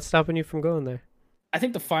there. What's stopping you from going there? I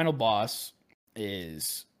think the final boss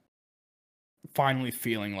is finally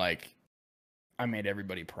feeling like I made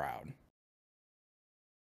everybody proud.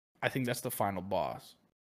 I think that's the final boss.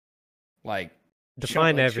 Like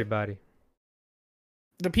Define everybody.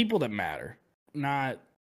 The people that matter. Not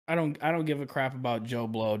I don't give a crap about Joe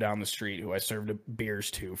Blow down the street who I served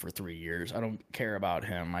beers to for 3 years. I don't care about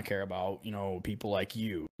him. I care about, people like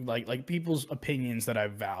you. Like people's opinions that I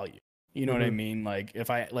value. You know what I mean? Like if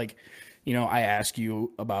I I ask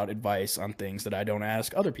you about advice on things that I don't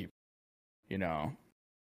ask other people.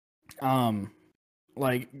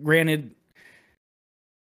 Like granted,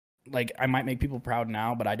 like I might make people proud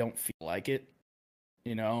now, but I don't feel like it,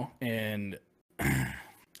 and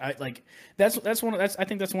I like I think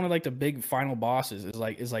that's one of like the big final bosses is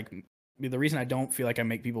like the reason I don't feel like I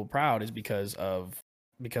make people proud is because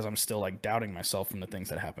I'm still like doubting myself from the things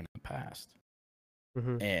that happened in the past.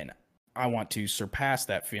 And I want to surpass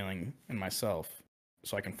that feeling in myself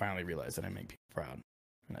so I can finally realize that I make people proud.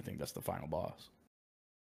 And I think that's the final boss.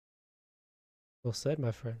 Well said,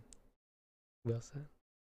 my friend. Well said.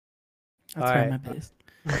 That's all right. My best.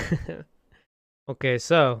 Okay,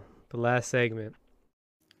 so the last segment.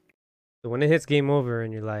 So when it hits game over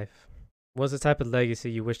in your life, what's the type of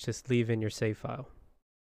legacy you wish to leave in your save file?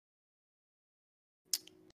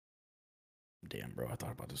 Damn, bro, I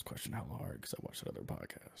thought about this question hella hard because I watched another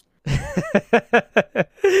podcast.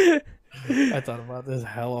 I thought about this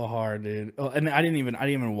hella hard, dude. Oh, and I didn't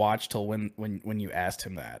even watch till when you asked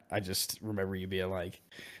him that. I just remember you being like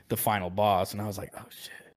the final boss, and I was like, oh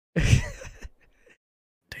shit.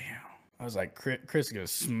 Damn. I was like, Chris is gonna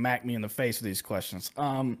smack me in the face with these questions.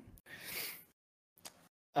 In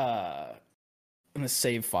the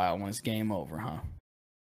save file when it's game over, huh?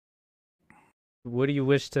 What do you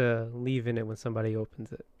wish to leave in it when somebody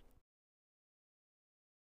opens it?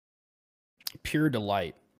 Pure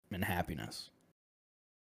delight and happiness.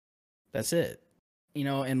 That's it. You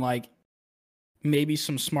know, and like maybe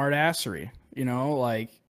some smart assery, you know, like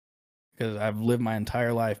because I've lived my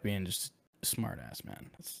entire life being just a smart ass, man.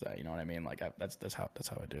 That's you know what I mean? Like that's how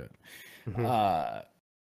I do it. Mm-hmm.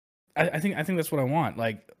 I think that's what I want.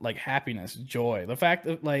 Like happiness, joy. The fact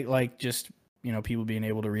that like just, you know, people being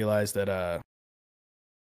able to realize that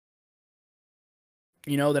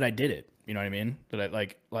you know, that I did it. You know what I mean? That I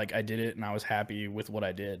like I did it and I was happy with what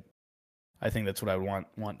I did. I think that's what I want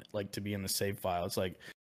like to be in the save file. It's like,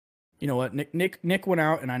 you know what, Nick went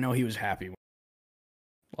out and I know he was happy.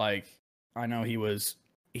 Like I know he was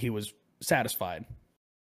satisfied.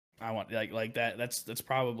 I want like that. That's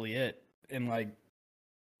probably it. And like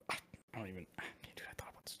I don't even, dude, I thought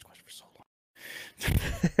about this question for so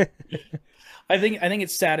long. I think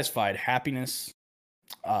it's satisfied, happiness,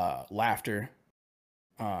 laughter.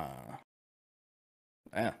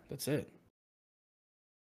 Yeah, that's it.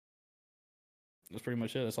 That's pretty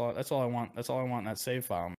much it. That's all I want. That's all I want in that save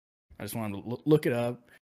file. I just wanted to look it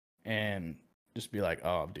up and just be like,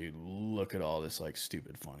 oh, dude, look at all this like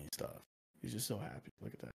stupid, funny stuff. He's just so happy.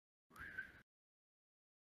 Look at that.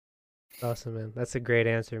 Awesome, man. That's a great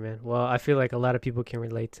answer, man. Well, I feel like a lot of people can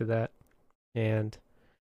relate to that. And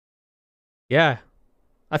yeah,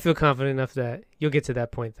 I feel confident enough that you'll get to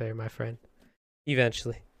that point there, my friend.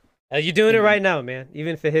 Eventually. You're doing it right now, man.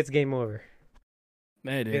 Even if it hits game over.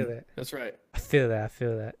 Man, dude. Feel that. That's right. I feel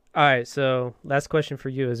that. All right, so last question for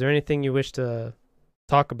you. Is there anything you wish to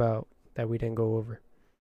talk about that we didn't go over?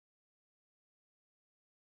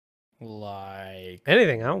 Like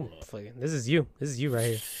anything. I don't fucking. This is you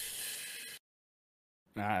right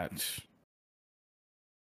here.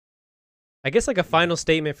 I guess like a final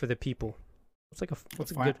statement for the people.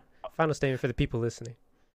 What's a good final statement for the people listening?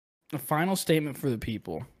 A final statement for the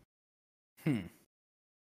people. I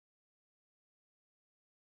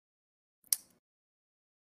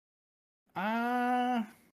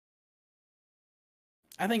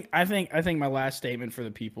think my last statement for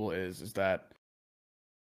the people is that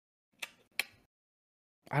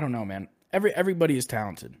I don't know, man. Everybody is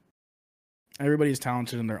talented. Everybody is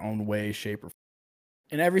talented in their own way, shape, or form.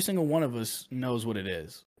 And every single one of us knows what it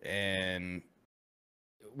is. And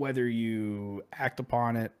whether you act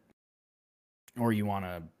upon it or you want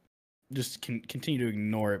to just continue to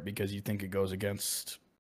ignore it because you think it goes against,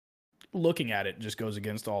 looking at it just goes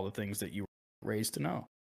against all the things that you were raised to know.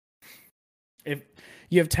 If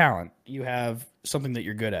you have talent, you have something that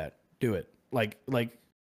you're good at, do it. Like,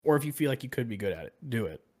 or if you feel like you could be good at it, do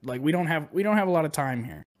it. Like we don't have a lot of time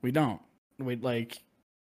here. We don't. We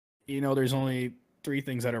there's only 3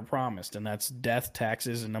 things that are promised, and that's death,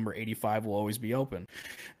 taxes, and number 85 will always be open.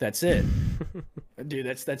 That's it. Dude,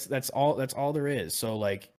 that's all there is. So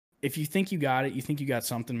like if you think you got it, you think you got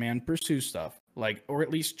something, man, pursue stuff. Like, or at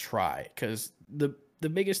least try, cuz the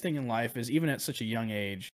biggest thing in life is, even at such a young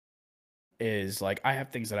age, is like I have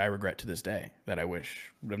things that I regret to this day that I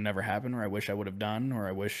wish would have never happened, or I wish I would have done, or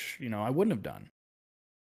I wish, I wouldn't have done.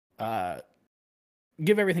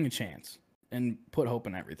 Give everything a chance and put hope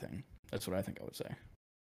in everything. That's what I think I would say.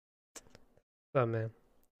 Oh, man.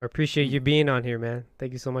 I appreciate you being on here, man.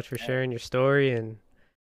 Thank you so much for sharing your story and,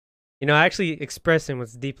 actually expressing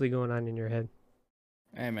what's deeply going on in your head.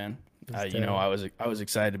 Hey, man. I was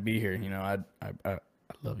excited to be here. I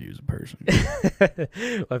love you as a person.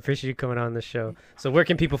 Well, I appreciate you coming on the show. So where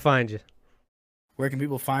can people find you? Where can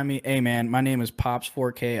people find me? Hey, man, my name is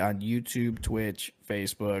Pops4K on YouTube, Twitch,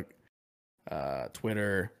 Facebook,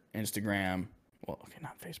 Twitter, Instagram. Well, okay,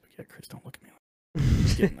 not Facebook yet. Chris, don't look at me.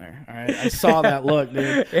 Just getting there. All right. I saw that look,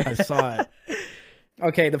 dude. I saw it.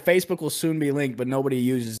 Okay, the Facebook will soon be linked, but nobody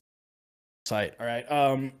uses the site. All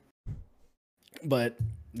right. But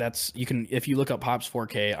that's, you can, if you look up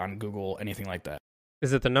Pops4K on Google, anything like that.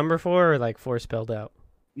 Is it the number 4 or like 4 spelled out?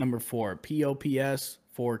 Number 4, POPS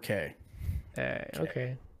 4K. Hey,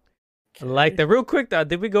 okay. I like that. Real quick though,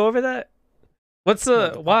 did we go over that? What's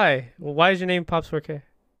why? Well, why is your name Pops4K?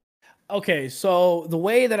 Okay, so the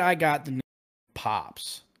way that I got the name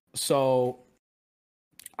Pops, so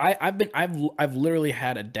I've literally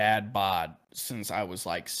had a dad bod since I was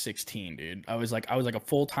like 16, dude. I was like a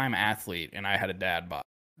full-time athlete and I had a dad bod.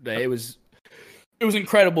 It was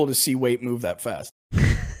incredible to see weight move that fast.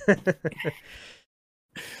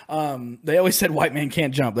 They always said white man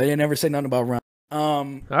can't jump. They didn't ever say nothing about run.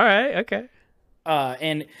 All right, okay.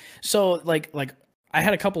 And so like I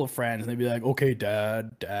had a couple of friends and they'd be like, okay,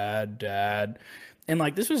 dad. And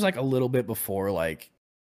like, this was like a little bit before like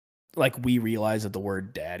we realized that the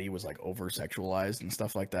word daddy was like over sexualized and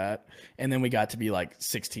stuff like that. And then we got to be like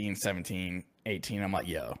 16, 17, 18. I'm like,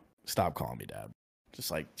 yo, stop calling me dad. Just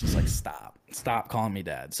like stop calling me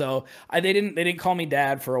dad. So they didn't call me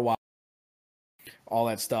dad for a while, all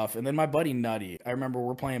that stuff. And then my buddy Nutty, I remember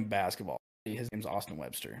we're playing basketball. His name's Austin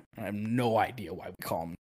Webster. I have no idea why we call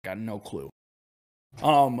him. Got no clue.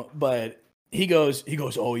 But he goes,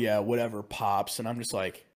 oh yeah, whatever, pops. And I'm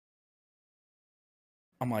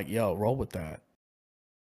like, yo, roll with that.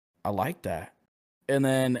 I like that. And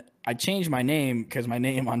then I changed my name because my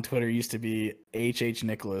name on Twitter used to be H.H.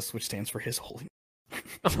 Nicholas, which stands for His Holiness.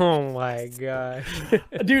 Oh my god.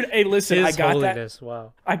 Dude, hey, listen, His I got Holiness, that.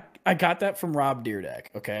 wow. I got that from Rob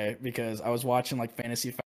Deerdeck, okay? Because I was watching like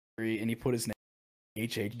Fantasy Factory and he put his name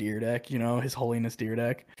H.H. Deerdeck, you know, His Holiness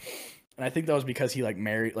Deerdeck. And I think that was because he like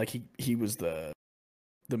married, like he was the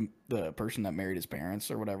person that married his parents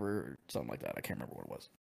or whatever, or something like that. I can't remember what it was.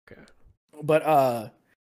 Okay. But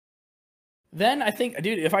then I think,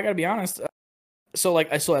 dude, if I gotta be honest, so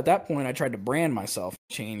at that point I tried to brand myself,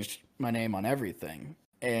 changed my name on everything,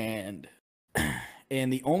 and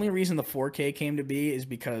the only reason the 4K came to be is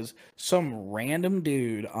because some random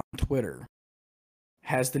dude on Twitter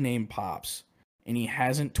has the name Pops, and he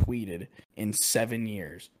hasn't tweeted in 7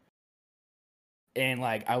 years. And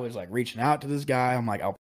like I was like reaching out to this guy, I'm like,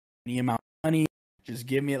 I'll pay any amount of money, just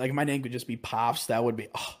give me, like, my name could just be Pops. That would be,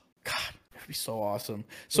 oh god, it would be so awesome.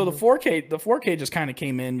 So the 4K just kind of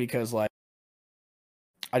came in because like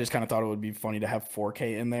I just kind of thought it would be funny to have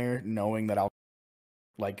 4K in there, knowing that I'll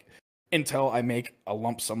like, until I make a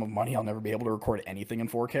lump sum of money, I'll never be able to record anything in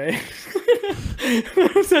 4K.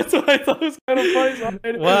 That's what I thought was kind of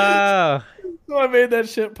funny. Wow. So I made that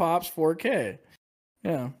shit Pops 4K.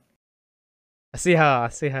 Yeah. I see how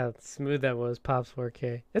smooth that was, Pops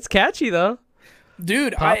 4K. It's catchy though.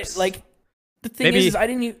 Dude, Pops. I like the thing is I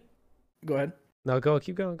didn't even go ahead. No,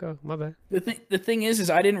 keep going, go. My bad. The thing is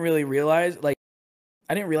I didn't really realize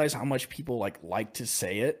how much people like to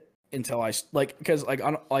say it until I like, because like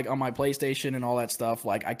on my PlayStation and all that stuff,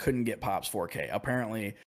 like I couldn't get Pops 4K.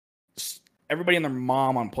 Apparently everybody and their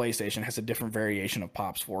mom on PlayStation has a different variation of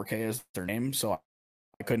Pops 4K as their name, so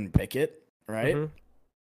I couldn't pick it, right? Mm-hmm.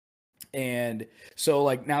 And so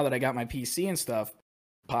like now that I got my PC and stuff,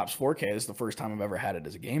 Pops 4K is the first time I've ever had it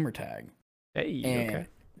as a gamer tag. Hey, and, okay.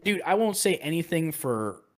 Dude, I won't say anything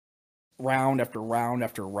for round after round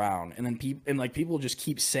after round, and then people just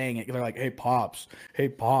keep saying it. They're like, "Hey Pops, hey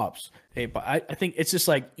Pops, hey." I think it's just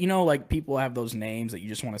like, you know, like people have those names that you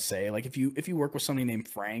just want to say. Like if you work with somebody named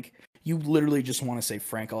Frank, you literally just want to say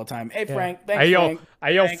Frank all the time. Hey Frank, thanks, Frank.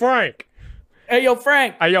 Hey yo, Frank. Hey yo,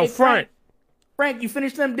 Frank. Hey yo, Frank. Frank, you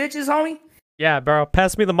finished them ditches, homie? Yeah, bro.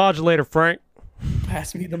 Pass me the modulator, Frank.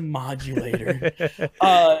 Pass me the modulator.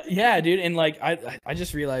 Yeah, dude. And like, I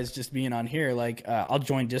just realized, just being on here, like, I'll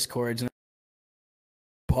join Discords and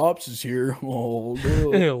Pops is here. Oh,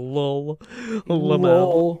 lol.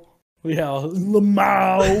 Lol. Yeah,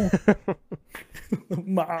 Lamau.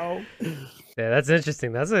 Lamau. Yeah, that's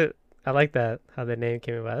interesting. I like that, how the name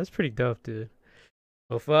came about. That's pretty dope, dude.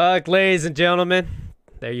 Well, fuck, ladies and gentlemen.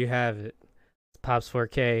 There you have it. Pops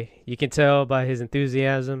 4K. You can tell by his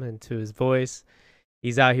enthusiasm and to his voice,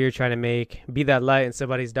 he's out here trying to be that light in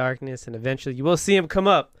somebody's darkness, and eventually you will see him come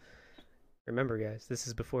up. Remember, guys, this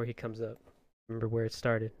is before he comes up. Remember where it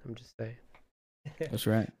started. I'm just saying. That's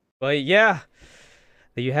right. But yeah,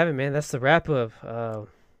 there you have it, man. That's the wrap of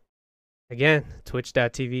again,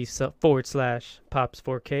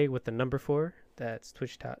 twitch.tv/Pops4K with the number 4. That's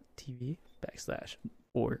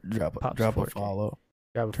twitch.tv/4. Drop a follow.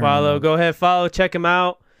 Grab a follow. Go ahead, follow. Check him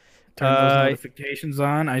out. Turn those notifications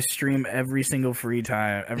on. I stream every single free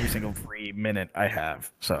minute I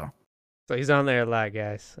have. So he's on there a lot,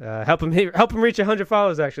 guys. Help him reach 100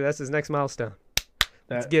 followers. Actually, that's his next milestone.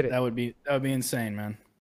 Let's get it. That would be insane, man.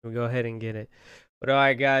 We'll go ahead and get it. But all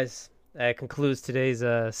right, guys, that concludes today's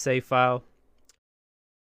save file.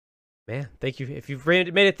 Man, thank you. If you've made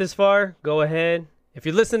it this far, go ahead. If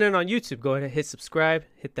you're listening on YouTube, go ahead and hit subscribe.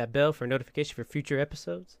 Hit that bell for notification for future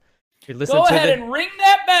episodes. If you're listening, go ahead and ring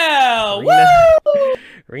that bell. Woo!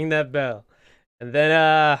 Ring that bell. And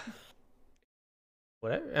then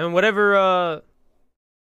whatever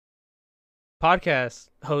podcast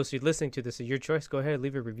host who's listening to this, is your choice. Go ahead,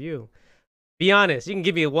 leave a review. Be honest. You can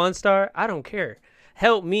give me a 1 star. I don't care.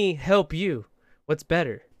 Help me help you. What's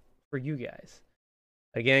better for you guys?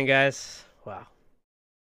 Again, guys, wow.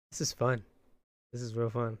 This is fun. This is real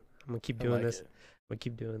fun. I'm going to keep doing this. I'm going to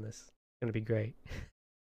keep doing this. It's going to be great.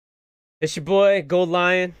 It's your boy, Gold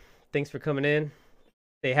Lion. Thanks for coming in.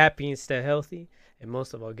 Stay happy and stay healthy. And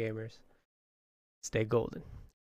most of all, gamers, stay golden.